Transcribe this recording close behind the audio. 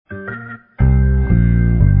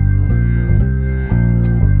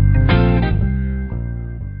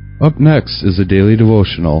Up next is a daily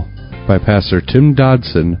devotional by Pastor Tim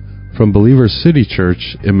Dodson from Believers City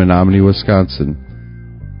Church in Menominee, Wisconsin.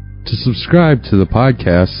 To subscribe to the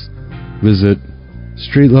podcast, visit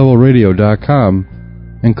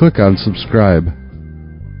streetlevelradio.com and click on subscribe.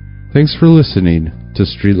 Thanks for listening to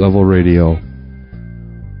Street Level Radio.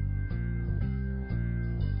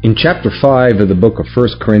 In chapter 5 of the book of 1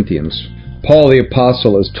 Corinthians, Paul the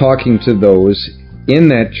Apostle is talking to those in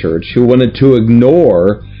that church who wanted to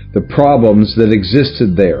ignore the problems that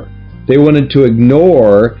existed there. They wanted to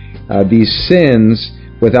ignore these sins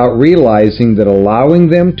without realizing that allowing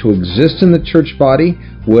them to exist in the church body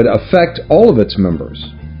would affect all of its members.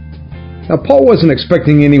 Now, Paul wasn't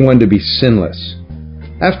expecting anyone to be sinless.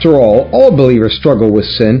 After all believers struggle with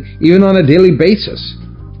sin, even on a daily basis.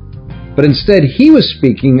 But instead, he was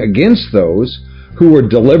speaking against those who were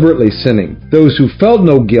deliberately sinning, those who felt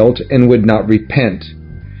no guilt and would not repent.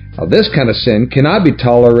 Now, this kind of sin cannot be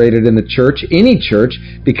tolerated in the church, any church,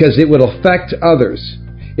 because it will affect others.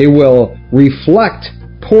 It will reflect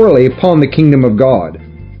poorly upon the kingdom of God.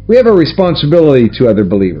 We have a responsibility to other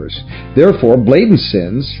believers. Therefore, blatant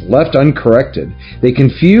sins, left uncorrected, they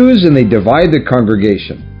confuse and they divide the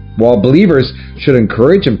congregation. While believers should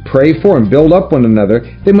encourage and pray for and build up one another,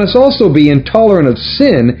 they must also be intolerant of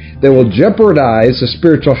sin that will jeopardize the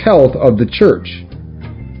spiritual health of the church.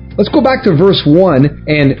 Let's go back to verse 1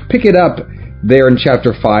 and pick it up there in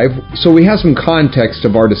chapter 5 so we have some context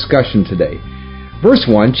of our discussion today. Verse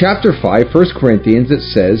 1, chapter 5, 1 Corinthians, it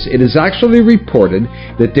says, "It is actually reported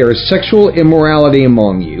that there is sexual immorality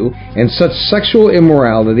among you, and such sexual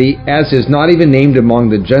immorality as is not even named among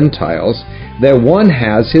the Gentiles, that one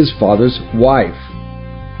has his father's wife.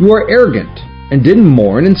 You are arrogant, and didn't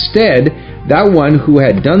mourn. Instead, that one who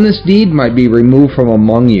had done this deed might be removed from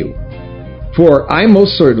among you. For I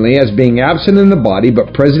most certainly, as being absent in the body,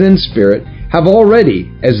 but present in spirit, have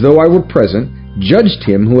already, as though I were present, judged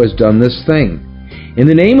him who has done this thing. In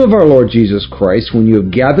the name of our Lord Jesus Christ, when you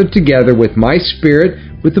have gathered together with my spirit,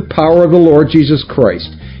 with the power of the Lord Jesus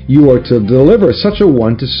Christ, you are to deliver such a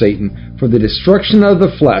one to Satan for the destruction of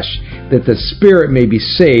the flesh, that the spirit may be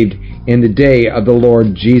saved in the day of the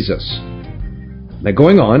Lord Jesus." Now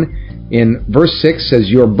going on, in verse 6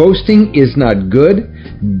 says, "Your boasting is not good.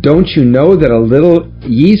 Don't you know that a little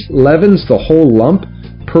yeast leavens the whole lump?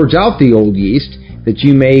 Purge out the old yeast, that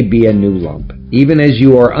you may be a new lump, even as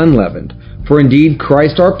you are unleavened. For indeed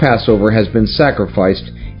Christ our Passover has been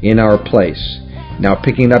sacrificed in our place." Now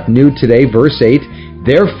picking up new today, verse 8,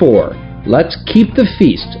 "Therefore let's keep the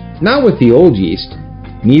feast, not with the old yeast,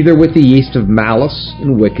 neither with the yeast of malice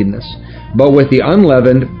and wickedness, but with the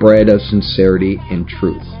unleavened bread of sincerity and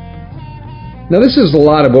truth." Now this is a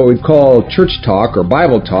lot of what we call church talk or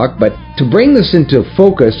Bible talk, but to bring this into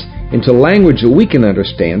focus, into language that we can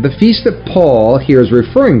understand, the feast that Paul here is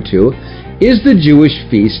referring to is the Jewish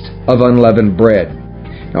feast of unleavened bread.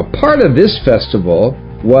 Now part of this festival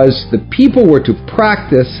was the people were to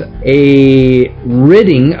practice a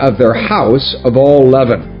ridding of their house of all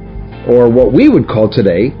leaven, or what we would call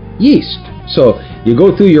today yeast. So you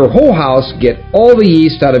go through your whole house, get all the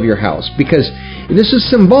yeast out of your house, because this is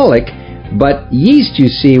symbolic, but yeast, you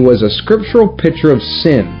see, was a scriptural picture of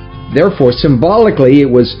sin. Therefore, symbolically, it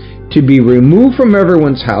was to be removed from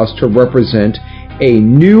everyone's house to represent a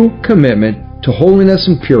new commitment to holiness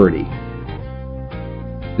and purity.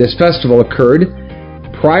 This festival occurred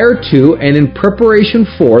prior to and in preparation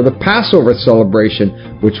for the Passover celebration,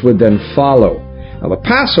 which would then follow. Now, the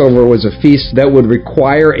Passover was a feast that would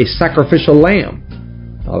require a sacrificial lamb.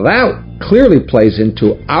 Now, that clearly plays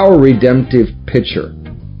into our redemptive picture.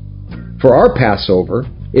 For our Passover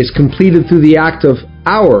is completed through the act of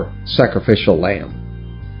our sacrificial lamb.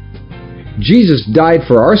 Jesus died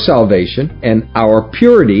for our salvation and our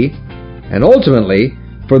purity, and ultimately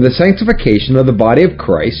for the sanctification of the body of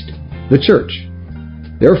Christ, the church.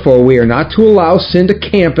 Therefore, we are not to allow sin to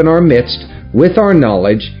camp in our midst with our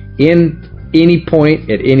knowledge in any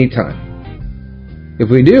point at any time.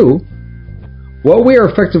 If we do, what we are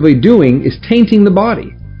effectively doing is tainting the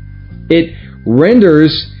body. It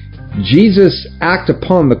renders Jesus' act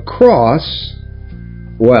upon the cross,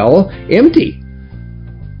 empty.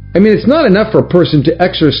 I mean, it's not enough for a person to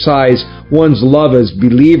exercise one's love as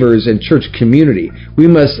believers and church community. We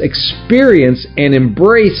must experience and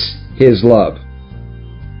embrace His love.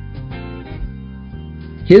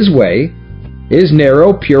 His way is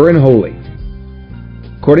narrow, pure, and holy.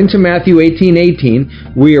 According to Matthew 18:18,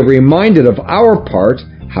 we are reminded of our part,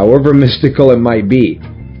 however mystical it might be,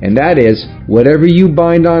 and that is, whatever you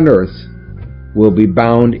bind on earth will be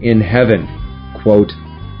bound in heaven, quote,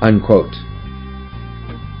 unquote.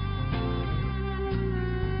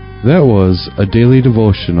 That was a daily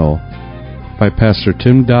devotional by Pastor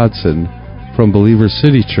Tim Dodson from Believer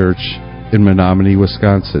City Church in Menominee,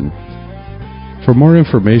 Wisconsin. For more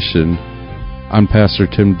information on Pastor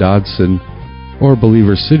Tim Dodson or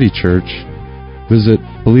Believer City Church, visit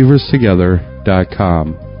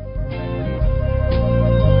believerstogether.com.